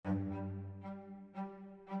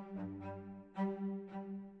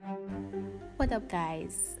What up,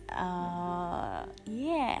 guys?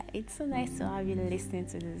 It's so nice to have you listening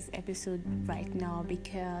to this episode right now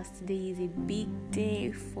because today is a big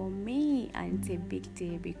day for me, and it's a big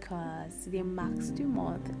day because today marks 2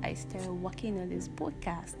 months I started working on this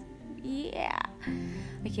podcast. Yeah.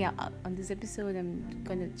 Okay, on this episode, I'm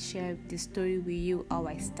gonna share the story with you, how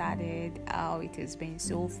I started, how it has been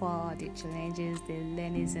so far, the challenges, the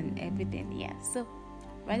learnings, and everything. Yeah, so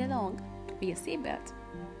right along with your seatbelt.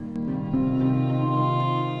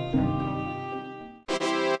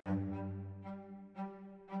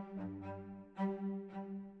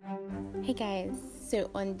 Hey guys, so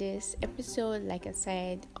on this episode, like I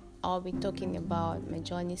said, I'll be talking about my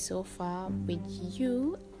journey so far with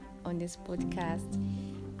you on this podcast.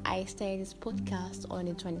 I started this podcast on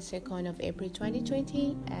the 22nd of April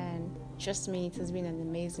 2020, and trust me, it has been an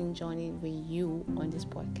amazing journey with you on this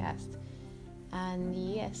podcast. And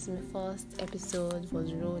yes, my first episode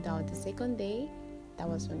was rolled out the second day. That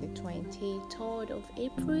was on the 23rd of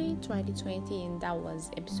April 2020, and that was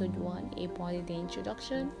episode 1, a holiday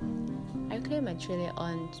introduction. I recorded my trailer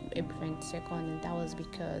on April 22nd, and that was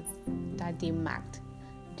because that day marked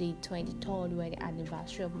the 23rd, were the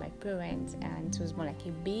anniversary of my parents, and it was more like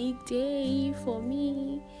a big day for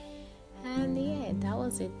me. And yeah, that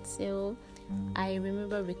was it. So I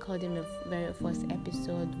remember recording the very first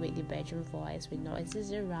episode with the bedroom voice with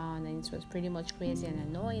noises around, and it was pretty much crazy and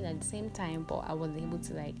annoying at the same time, but I was able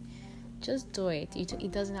to just do it.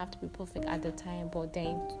 It doesn't have to be perfect at the time, but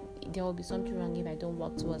then there will be something wrong if I don't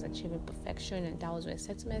work towards achieving perfection. And that was when I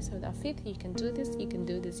said to myself that, Faith, you can do this, you can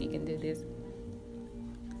do this, you can do this.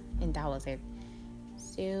 And that was it.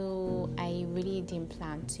 So I really didn't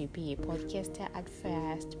plan to be a podcaster at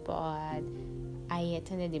first, but I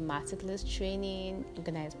attended the masterclass training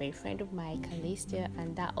organized by a friend of mine, Calista,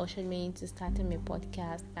 and that ushered me into starting my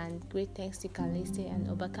podcast. And great thanks to Calista and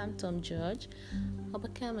Obakam Tom George.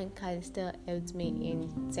 Obakam and Calista helped me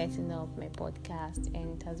in setting up my podcast,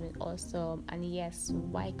 and it has been awesome. And yes,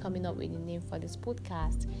 why coming up with a name for this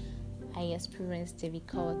podcast? I experienced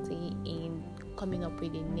difficulty in coming up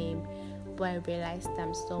with a name, but I realized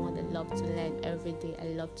I'm someone that loves to learn every day. I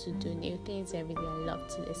love to do new things every day. I love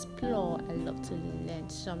to explore. I love to learn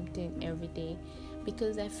something every day,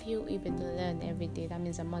 because I feel if I don't learn every day, that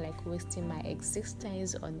means I'm more like wasting my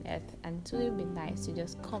existence on earth. And it would be nice to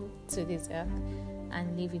just come to this earth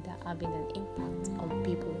and live without having an impact on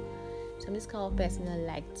people. So I'm this kind of person that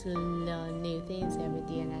like to learn new things every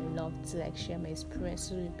day, and I love to share my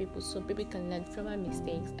experiences with people so people can learn from my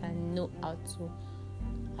mistakes and know how to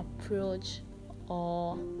approach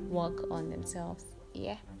or work on themselves.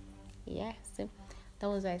 So that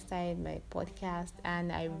was why I started my podcast,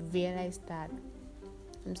 and I realized that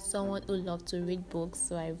I'm someone who loves to read books.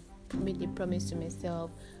 So I've made a promise to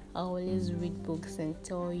myself, I always read books and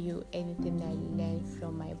tell you anything I learned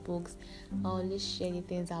from my books. I always share the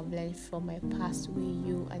things I've learned from my past with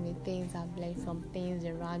you, and the things I've learned from things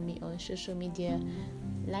around me on social media,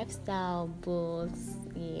 lifestyle, books.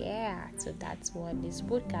 So that's what this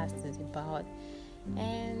podcast is about.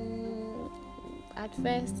 And at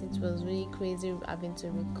first it was really crazy having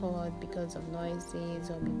to record because of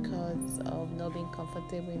noises or because of not being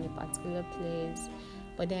comfortable in a particular place.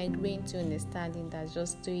 But then I grew into understanding that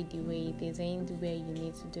just do it the way it is, and the way you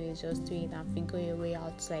need to do it, just do it and figure your way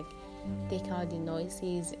out to take out the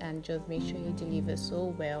noises and just make sure you deliver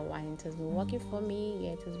so well. And it has been working for me.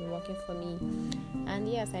 It has been working for me.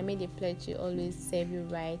 And yes, I made a pledge to always serve you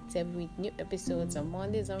right, serve with new episodes on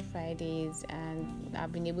Mondays and Fridays, and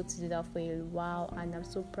I've been able to do that for a while, and I'm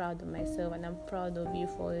so proud of myself, and I'm proud of you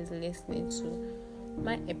for always listening to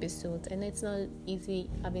my episodes. And it's not easy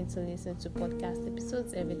having to listen to podcast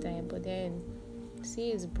episodes every time, but then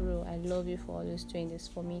serious bro, I love you for always doing this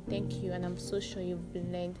for me. Thank you, and I'm so sure you've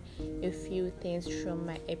learned a few things from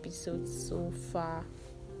my episodes so far.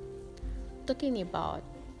 Talking about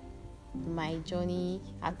my journey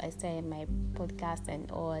as I started my podcast and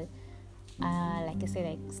all, like I said,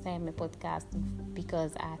 I started my podcast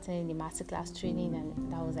because I attended the masterclass training,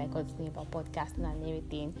 and that was talking about podcasting and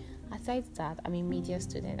everything. Aside that, I'm a media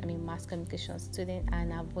student, I'm a mass communication student,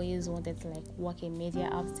 and I've always wanted to work in media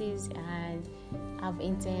houses, and I've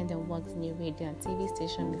interned and worked in a radio and TV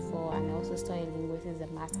station before, and I also studied linguistics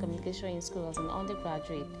and mass communication in school as an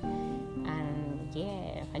undergraduate. And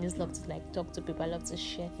I just love to talk to people. I love to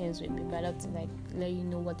share things with people. I love to let you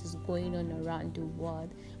know what is going on around the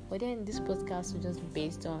world. But then this podcast is just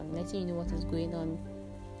based on letting you know what is going on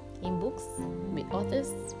in books, with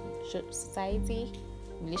authors, with society,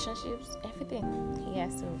 relationships, everything. Yeah,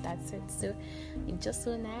 so that's it. So it's just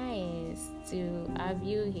so nice to have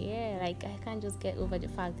you here. Like, I can't just get over the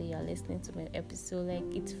fact that you're listening to my episode.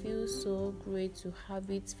 Like, it feels so great to have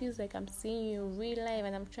you. It feels like I'm seeing you in real life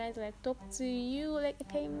and I'm trying to like talk to you. Like,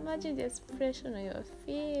 I can imagine the expression on your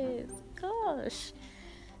face. Gosh.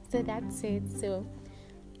 So that's it. So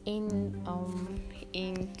in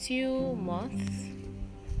 2 months,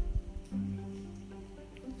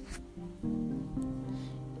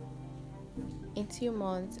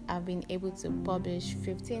 I've been able to publish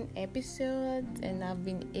 15 episodes, and I've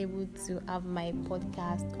been able to have my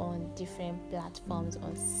podcast on different platforms,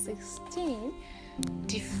 on 16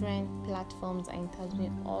 different platforms, and it has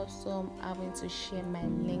been awesome having to share my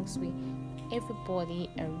links with everybody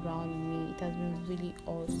around me. It has been really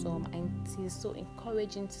awesome, and it is so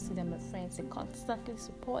encouraging to see that my friends are constantly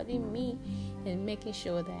supporting me and making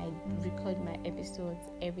sure that I record my episodes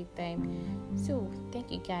every time. So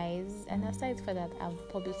thank you guys. And aside from that, I've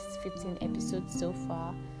published 15 episodes so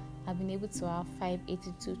far. I've been able to have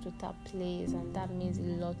 582 total plays, and that means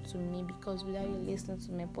a lot to me, because without you listening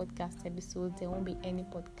to my podcast episodes, there won't be any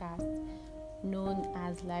podcast known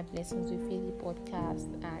as Life Lessons with Philly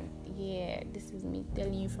podcast. And yeah, this is me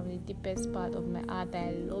telling you from the deepest part of my heart that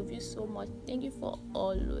I love you so much. Thank you for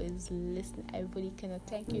always listening. I really cannot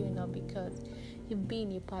thank you enough, because you've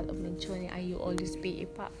been a part of my journey and you always be a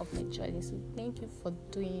part of my journey. So thank you for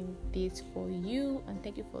doing this for you, and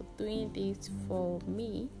thank you for doing this for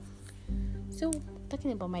me. So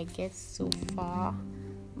talking about my guests so far,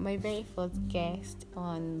 my very first guest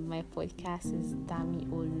on my podcast is Dami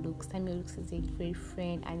Olux. Dami Olux is a great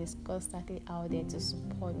friend and is constantly out there to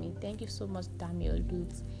support me. Thank you so much, Dami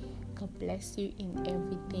Olux. God bless you in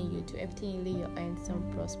everything you do. Everything you lay your hands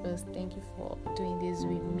on prospers. Thank you for doing this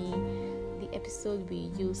with me. The episode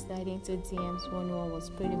with you sliding into DMs 101 was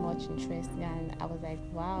pretty much interesting, and I was like,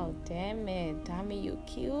 wow, damn it, Dami, you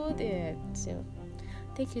killed it. So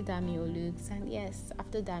thank you, Dami Olux. And yes,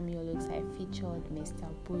 after Dami Olux, I featured Mr.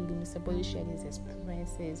 Bolu. Mr. Bolu shared his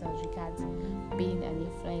experiences as regards being an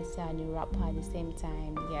influencer and a rapper at the same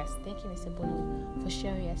time. Yes, thank you, Mr. Bolu, for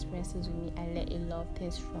sharing your experiences with me. I learned a lot of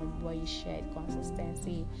things from what you shared.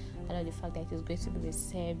 Consistency. I love the fact that it is great to be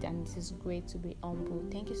received, and it is great to be humble.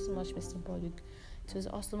 Thank you so much, Mr. Bolu. It was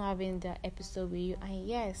awesome having the episode with you. And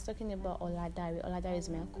yes, talking about Oladari. Oladari is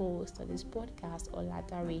my co-host of this podcast,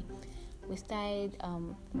 Oladari. We started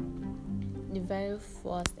the very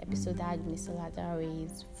first episode that had Mr.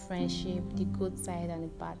 Oladari's friendship, the good side and the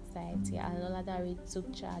bad side. Yeah, and Oladari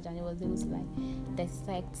took charge, and he was able to like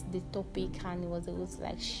dissect the topic, and he was able to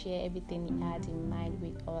like share everything he had in mind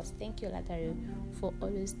with us. Thank you, Oladari, for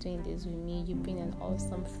always doing this with me. You've been an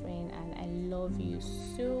awesome friend, and I love you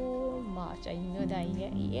so much. And you know that,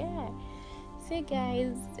 yeah. So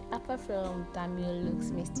guys, apart from Dami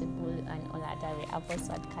Olux, Mr. Bull and Oladari, I've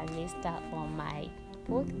also had Calista on my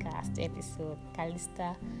podcast episode.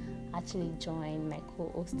 Calista actually joined my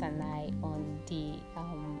co-host and I on the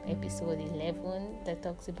episode 11 that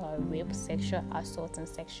talks about rape, sexual assault and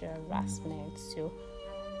sexual harassment. So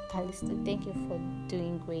Calista, thank you for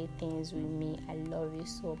doing great things with me. I love you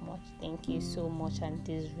so much. Thank you so much, and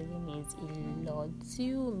this really means a lot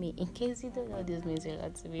to me. In case you don't know, this means a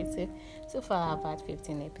lot to me. So far I've had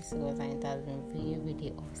 15 episodes, and it has been really,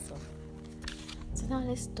 really awesome. So now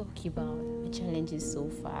let's talk about the challenges so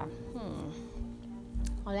far.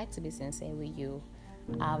 I'd like to be sincere with you.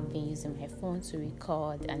 I've been using my phone to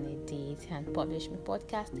record and edit and publish my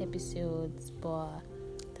podcast episodes, but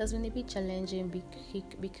it has been a bit challenging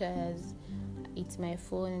because it's my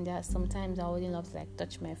phone, and that sometimes I wouldn't love to like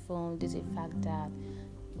touch my phone due to the fact that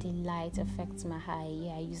the light affects my eye.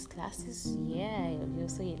 Yeah, I use glasses. Yeah, you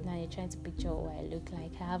see it now. You're trying to picture what I look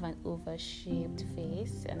like. I have an oval-shaped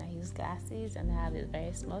face, and I use glasses, and I have a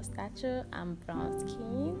very small stature. I'm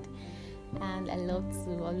brown-skinned, and I love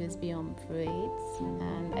to always be on braids,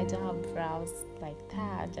 and I don't have brows like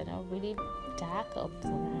that. They're not really dark or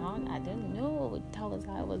brown. I don't know. That was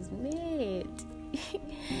how I was made.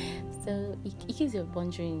 So in case you're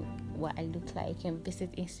wondering what I look like, you can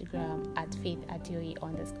visit Instagram at faithadioye_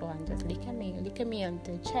 and just look at me on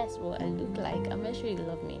the chest what I look like. I'm sure you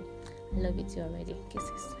love me. I love you too already.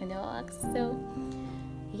 Kisses and hugs. So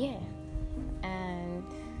yeah, and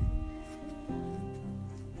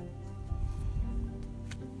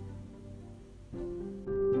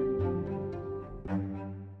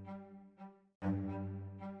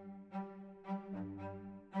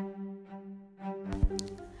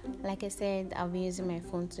like I said, I'll be using my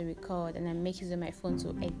phone to record, and I make use of my phone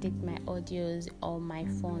to edit my audios on my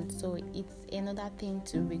phone. So it's another thing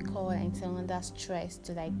to record, and it's another stress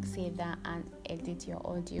to like save that and edit your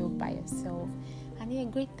audio by yourself. And And yeah,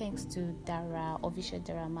 great thanks to Dara, Official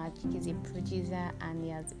Dara Magic. He's a producer and he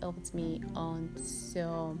has helped me on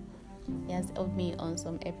some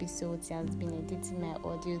episodes. He has been editing my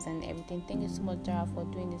audios and everything. Thank you so much, Dara, for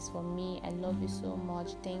doing this for me. I love you so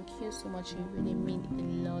much. Thank you so much. You really mean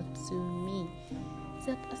a lot to me.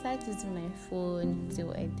 So aside using my phone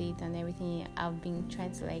to edit and everything, I've been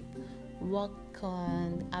trying to work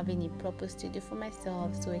on having a proper studio for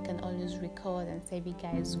myself, so I can always record and serve you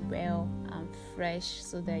guys well and fresh,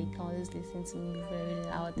 so that you can always listen to me very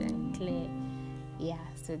loud and clear. Yeah,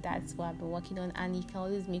 so that's what I've been working on, and you can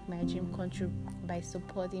always make my dream come true by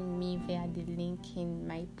supporting me via the link in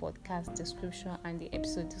my podcast description and the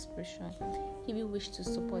episode description. If you wish to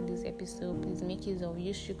support this episode, please make use of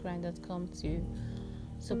useshukran.com to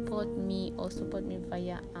support me, or support me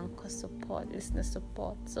via Anchor support, listener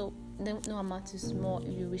support. So no amount is small.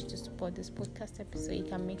 If you wish to support this podcast episode, you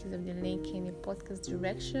can make use of the link in the podcast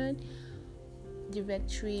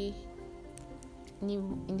directory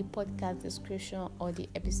in the podcast description or the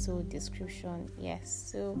episode description. Yes.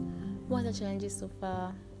 So what are the challenges so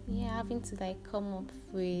far? Yeah, having to come up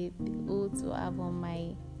with who to have on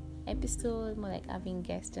my episode, more like having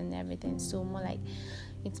guests and everything. So more like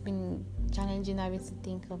it's been challenging having to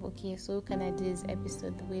think of, okay, so who can I do this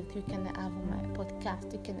episode with? Who can I have on my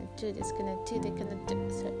podcast? Who can I do this? Can I do that? Can I do?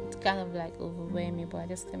 So it's kind of overwhelming, but I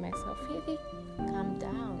just tell myself, hey, calm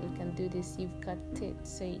down. You can do this. You've got it,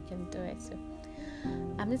 so you can do it. So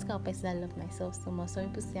I'm this kind of person that I love myself so much. Some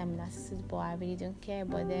people say I'm narcissistic, but I really don't care.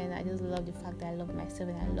 But then I just love the fact that I love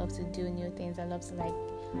myself and I love to do new things. I love to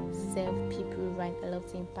serve people right. I love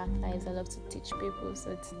to impact lives. I love to teach people.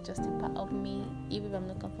 So it's just a part of me. Even if I'm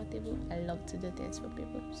not comfortable, I love to do things for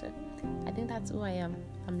people. So I think that's who I am.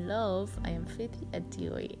 I'm love. I am Faith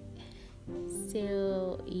Adeoye.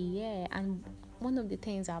 So yeah, and one of the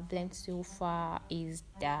things I've learned so far is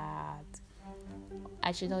that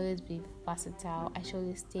I should always be versatile. I should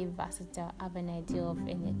always stay versatile, have an idea of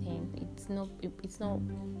anything. It's not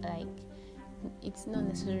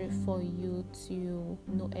necessary for you to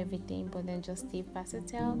know everything, but then just stay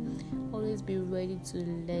versatile. Always be ready to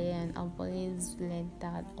learn. I've always learned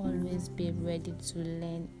that. Always be ready to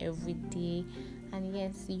learn every day. And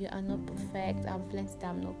yes, you are not perfect. I've learned that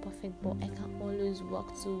I'm not perfect, but I can always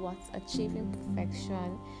work towards achieving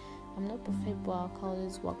perfection. I'm not perfect, but I can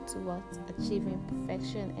always work towards achieving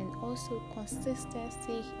perfection. And also,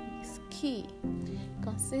 consistency is key.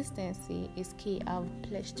 Consistency is key. I've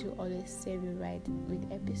pledged to always serve you right with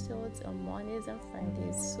episodes on Mondays and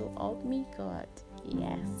Fridays. So help me God.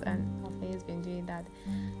 Yes, and I've always been doing that.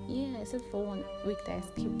 Yeah, except for 1 week that I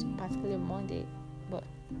skipped, particularly Monday, but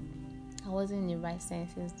I wasn't in the right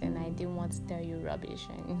senses. Then I didn't want to tell you rubbish.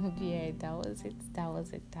 And yeah, that was it.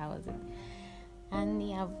 And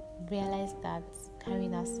yeah, I've realized that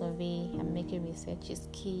carrying a survey and making research is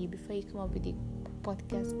key. Before you come up with the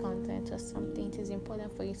podcast content or something, it is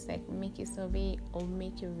important for you to make a survey or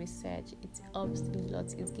make your research. It helps a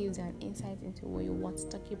lot. It gives you an insight into what you want to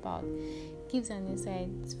talk about. It gives an insight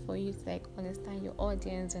for you to understand your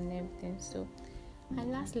audience and everything. So,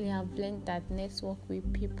 and lastly, I've learned that networking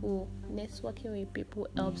with people helps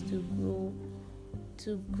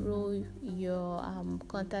to grow your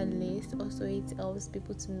contact list. Also, it helps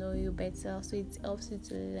people to know you better. So it helps you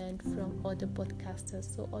to learn from other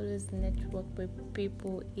podcasters. So always network with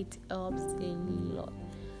people. It helps a lot.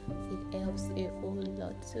 It helps a whole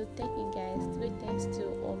lot. So thank you guys. Great thanks to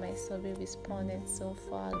all my survey respondents so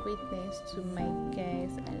far. Great thanks to my guys.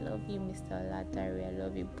 I love you, Mr. Latari. I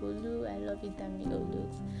love you, Bulu. I love you, Dami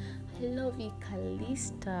Olux. I love you,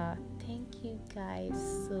 Kalista. Thank you guys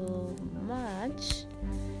so much.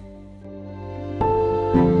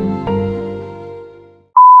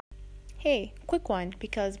 Hey, quick one,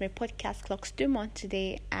 because my podcast clocks 2 months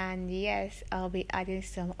today, and yes, I'll be adding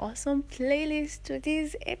some awesome playlists to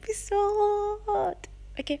this episode.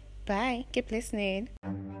 Okay, bye. Keep listening.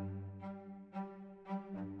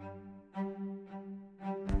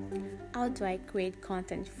 How do I create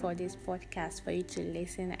content for this podcast for you to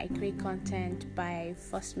listen? I create content by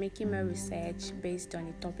first making my research based on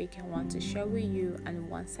the topic I want to share with you, and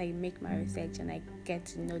once I make my research and I get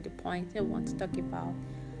to know the point I want to talk about,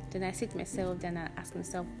 then I sit myself, then I ask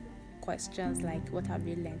myself questions like, what have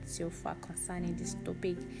you learned so far concerning this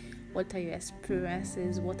topic? What are your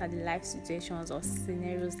experiences? What are the life situations or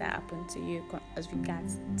scenarios that happen to you as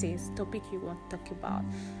regards this topic you want to talk about?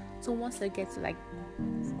 So once I get to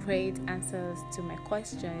create answers to my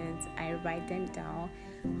questions, I write them down.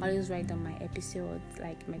 I always write down my episodes,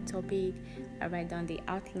 my topic, I write down the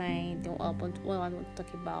outline, then what I want to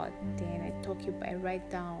talk about, then I write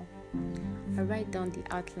down the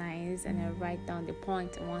outlines, and I write down the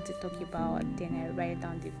point I want to talk about. Then I write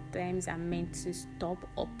down the times I'm meant to stop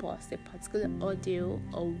or pause a particular audio,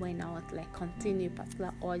 or when I want to continue a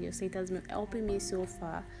particular audio. So it has been helping me so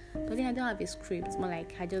far. But then I don't have a script. More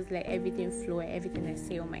like I just let everything flow. Everything I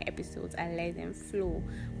say on my episodes, I let them flow.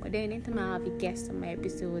 But then anytime I have a guest on my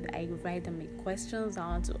episode, I write them questions I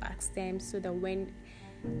want to ask them, so that when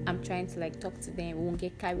I'm trying to talk to them, we won't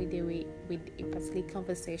get carried away with a particular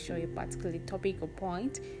conversation, a particular topic or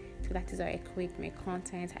point. So that is how I create my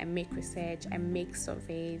content. I make research, I make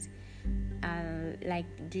surveys, and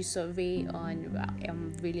do survey on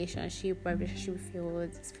relationship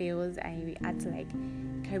fails. I had to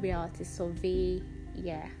carry out a survey.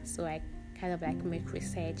 Yeah, so I kind of make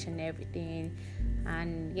research and everything.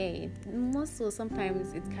 And yeah, most so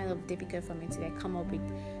sometimes it's kind of difficult for me to come up with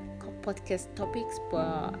podcast topics,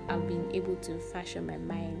 but I've been able to fashion my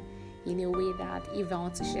mind in a way that if I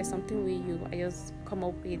want to share something with you, I just come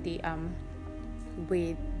up with the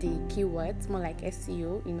keywords, more like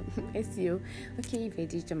SEO, SEO. Okay, if you're a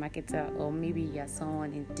digital marketer, or maybe you're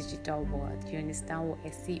someone in digital world, you understand what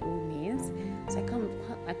SEO means. So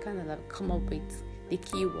I kind of come up with the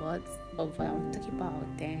keywords of what I'm talking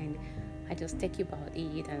about, then I just talk about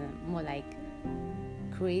it, and more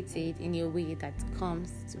create it in a way that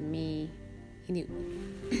comes to me in a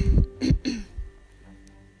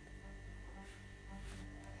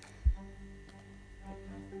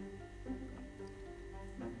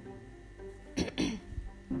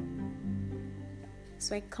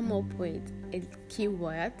So I come up with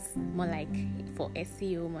keywords, more for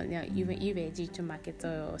SEO, even if you're a digital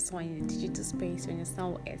marketer or someone in the digital space, you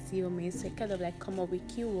understand what SEO means. So I kind of come up with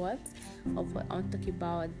keywords of what I'm talking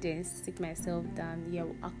about, then stick myself down. Yeah,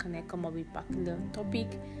 how can I come up with particular topic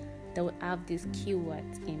that will have these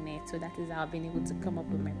keywords in it? So that is how I've been able to come up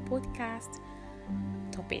with my podcast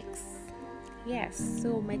topics. Yes,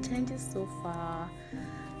 so my challenges so far.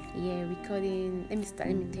 Yeah, recording. Let me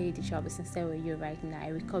tell you the job is sincere with you right now. I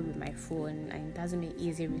record with my phone, and it doesn't make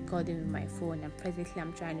easy recording with my phone. And presently,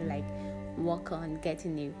 I'm trying to work on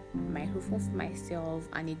getting a microphone for myself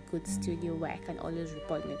and a good studio where I can always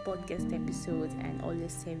record my podcast episodes and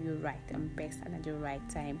always serve you right and best and at the right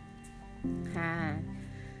time. And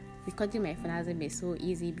recording my phone hasn't been so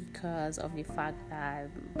easy because of the fact that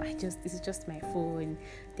this is just my phone.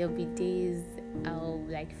 There'll be days I'll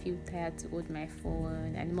feel tired to hold my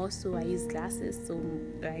phone, and also I use glasses, so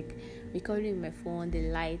recording my phone, the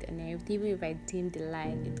light and everything, even if I dim the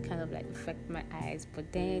light, it kind of affect my eyes.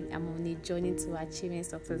 But then I'm on a journey to achieving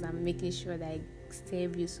success. I'm making sure that I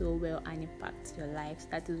serve you so well and impact your life.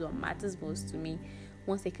 That is what matters most to me.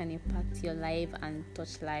 Once they can impact your life and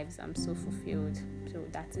touch lives, I'm so fulfilled. So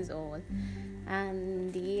that is all.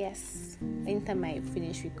 And yes, anytime I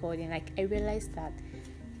finish recording, I realized that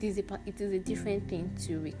it is a different thing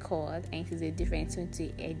to record, and it is a different thing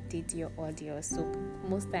to edit your audio. So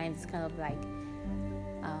most times it's kind of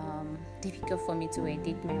difficult for me to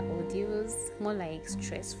edit my audios, more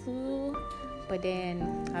stressful. But then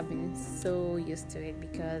I've been so used to it,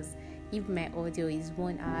 because if my audio is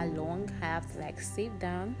 1 hour long, I have to save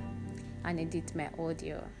down and edit my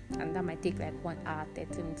audio, and that might take 1 hour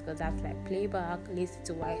 30 minutes, because I have to playback, listen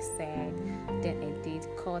to what I said, then edit,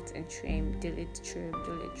 cut and trim, delete, trim.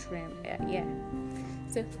 Yeah.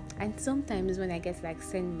 So, and sometimes when I get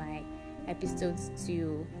send my episodes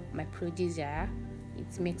to my producer,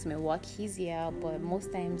 it makes my work easier. But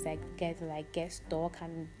most times I get stuck,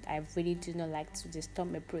 and I really do not like to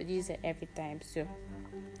disturb my producer every time. So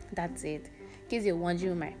that's it. In case you're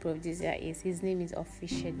wondering who my producer is, his name is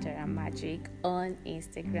Official Dara Magic on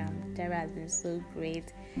Instagram. Dara has been so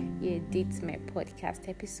great. He edits my podcast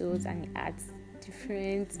episodes and he adds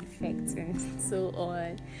different effects and so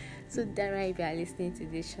on. So Dara, if you are listening to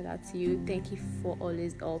this, shout out to you. Thank you for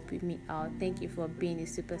always helping me out. Thank you for being a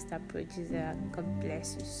superstar producer. God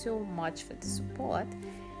bless you so much for the support.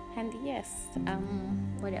 And yes,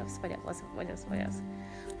 what else?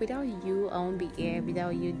 Without you, I won't be here.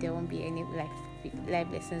 Without you, there won't be any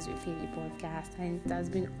live lessons with the podcast. And it has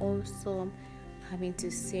been awesome having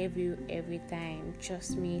to serve you every time.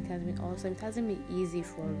 Trust me, it has been awesome. It hasn't been easy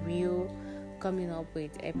for real, coming up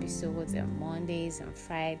with episodes on Mondays and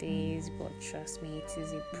Fridays, but trust me, it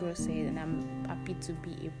is a process, and I'm happy to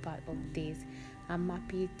be a part of this. I'm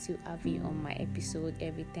happy to have you on my episode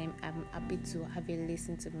every time. I'm happy to have you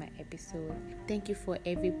listen to my episode. Thank you for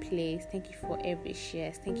every place. Thank you for every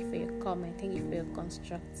share. Thank you for your comment. Thank you for your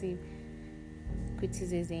constructive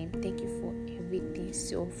criticism. Thank you for everything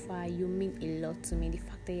so far. You mean a lot to me. The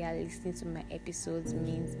fact that you are listening to my episodes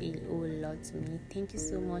means a whole lot to me. Thank you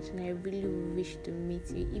so much, and I really wish to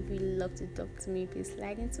meet you. If you love to talk to me, please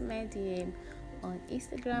slide into my DM on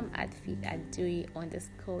Instagram at @feedadoyi_.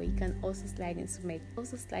 You can also slide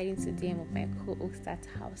into DM of my co-host at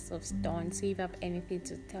House of Stone. So if you have anything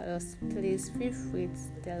to tell us, please feel free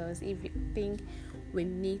to tell us. If you think we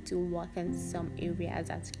need to work in some areas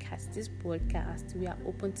at cast this podcast, we are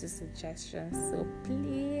open to suggestions. So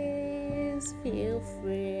please feel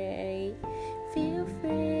free.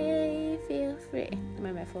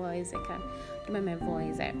 My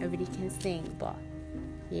voice, I already can sing, but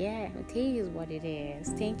yeah, it is what it is.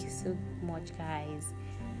 Thank you so much, guys.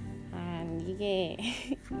 And yeah,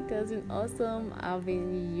 it has been awesome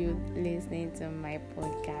having you listening to my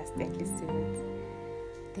podcast episodes.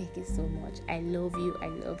 Thank you so much. I love you.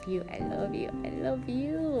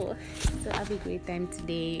 So have a great time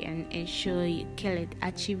today, and ensure you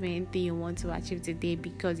achieve anything you want to achieve today,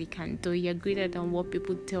 because you can do. You're greater than what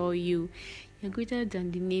people tell you. You're greater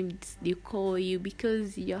than the names they call you,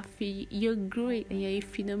 because you're great and you're a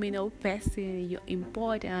phenomenal person. You're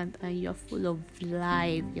important and you're full of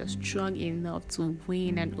life. You're strong enough to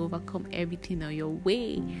win and overcome everything on your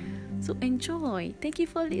way. So enjoy. Thank you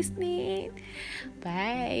for listening.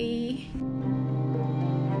 Bye.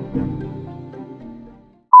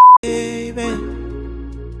 Baby.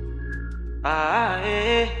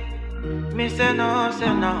 Me say no.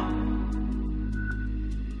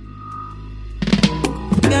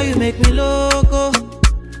 Girl, you make me loco.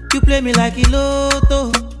 You play me like a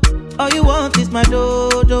lotto. All you want is my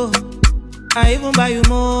dodo. I even buy you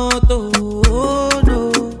moto. Oh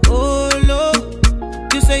no, oh no.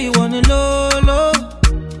 You say you want a lolo,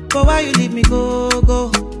 but why you leave me go?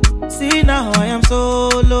 See now I am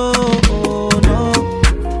solo. Oh no.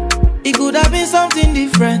 It could have been something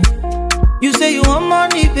different. You say you want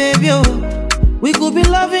money, baby. Oh, we could be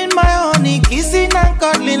loving my honey, kissing and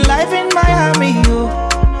cuddling, life in Miami. Oh,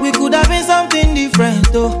 we could have been something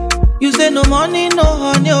different, oh. You say no money, no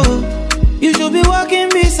honey, oh. You should be walking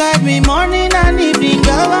beside me morning and evening,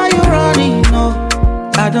 girl, why you running, no?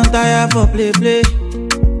 I don't tire for play.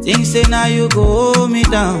 Things say now you go hold me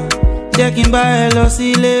down. Checking by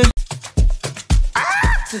LOC.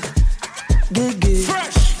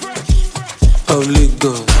 Fresh. Holy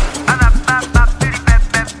God.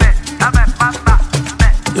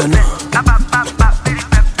 You know.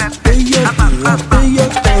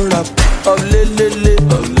 Oh lele,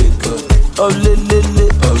 oh liquor, oh lele,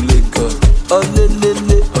 oh liquor, oh lele,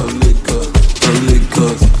 oh liquor, oh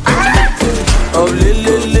liquor, oh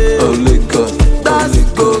lele, oh liquor, that's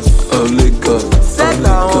good, oh liquor, set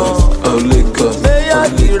down, oh liquor, may I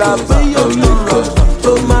get up, oh liquor,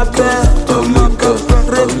 to my bed, oh liquor,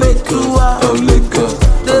 Rebecca, oh liquor,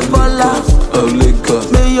 the bola, oh liquor,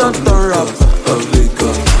 may you turn up, oh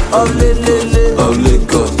liquor, oh lele, oh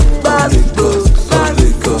liquor, that's good.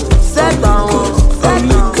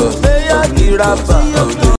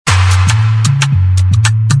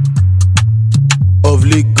 Of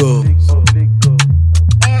Lagos,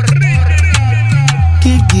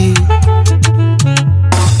 Kiki,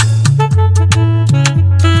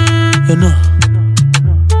 you know.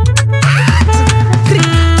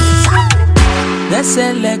 Let's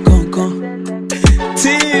say let con.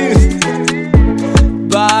 Team,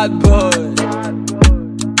 bad boy.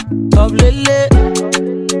 Of Lele,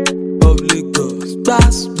 of Lagos,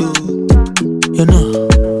 Basco. You know,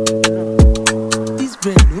 this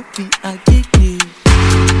brain no be a kiki.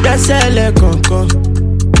 That's le conco.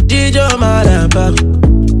 Jijo malaba,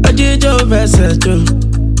 a jijo versato.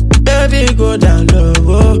 Baby go down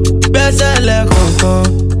low. Best le conco.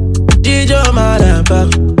 Jijo malaba,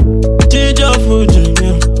 jijo fuji.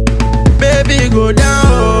 Baby go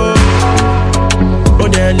down. Oh,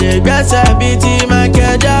 deli best biti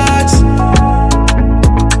Michael Jackson.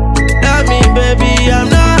 Love me, baby, I'm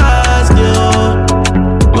not asking.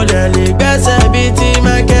 Modeli gbese biti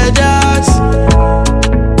Michael Jackson.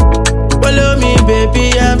 Follow me, baby,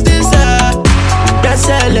 I'm still sad.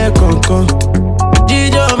 Gbese le kankan.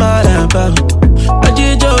 Jijo malaba,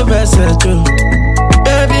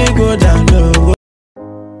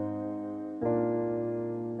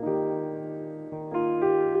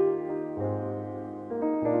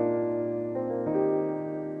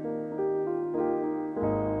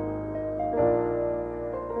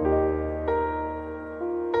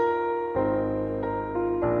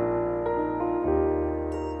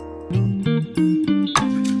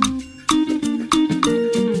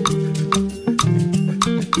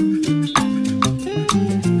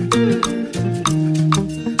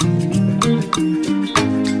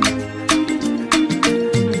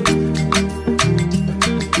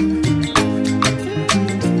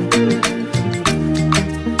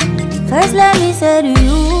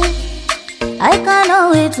 I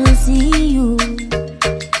cannot wait to see you.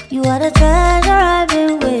 You are the treasure I've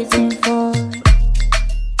been waiting for.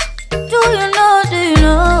 Do you know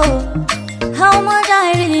how much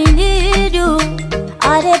I really need you?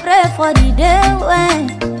 I dey pray for the day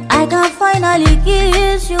when I can finally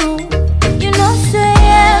kiss you. You know, say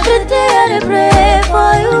every day I dey pray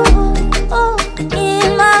for you. Oh,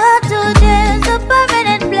 in my heart today's a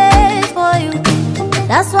permanent place for you.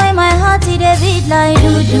 That's why my heart it dey beat like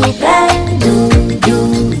do bad.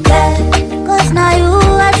 Cause now you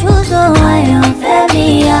I choose, so I am fair,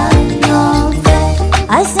 me I am fair.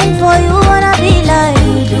 I sing for you wanna be like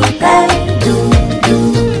you do bad.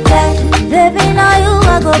 Baby, now you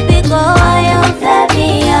I go pick up, I am fair, me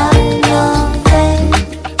I am fair.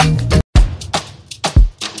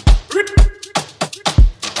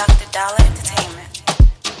 Dr. Dollar Entertainment.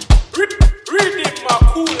 Reading my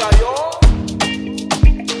cooler, yo.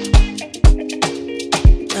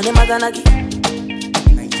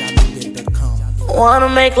 Wanna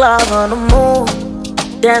make love on the moon,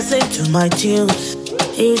 dancing to my tunes.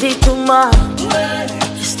 Easy too much,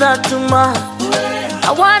 it's not too much.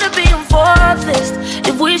 I wanna be on fourth list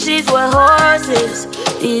if wishes were horses.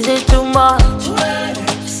 Easy too much,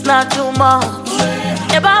 it's not too much.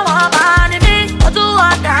 If I want money, me, I do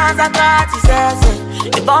what dance I got to say.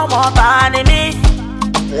 If I want money, me,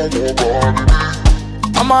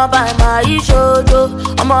 I'ma buy my shojo,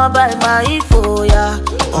 I'ma buy my foya,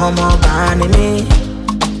 I'ma buy me.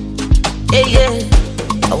 Yeah,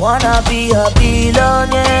 yeah. I wanna be a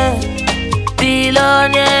billionaire,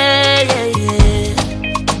 yeah, yeah.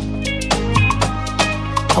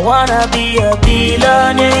 I wanna be a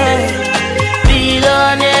billionaire.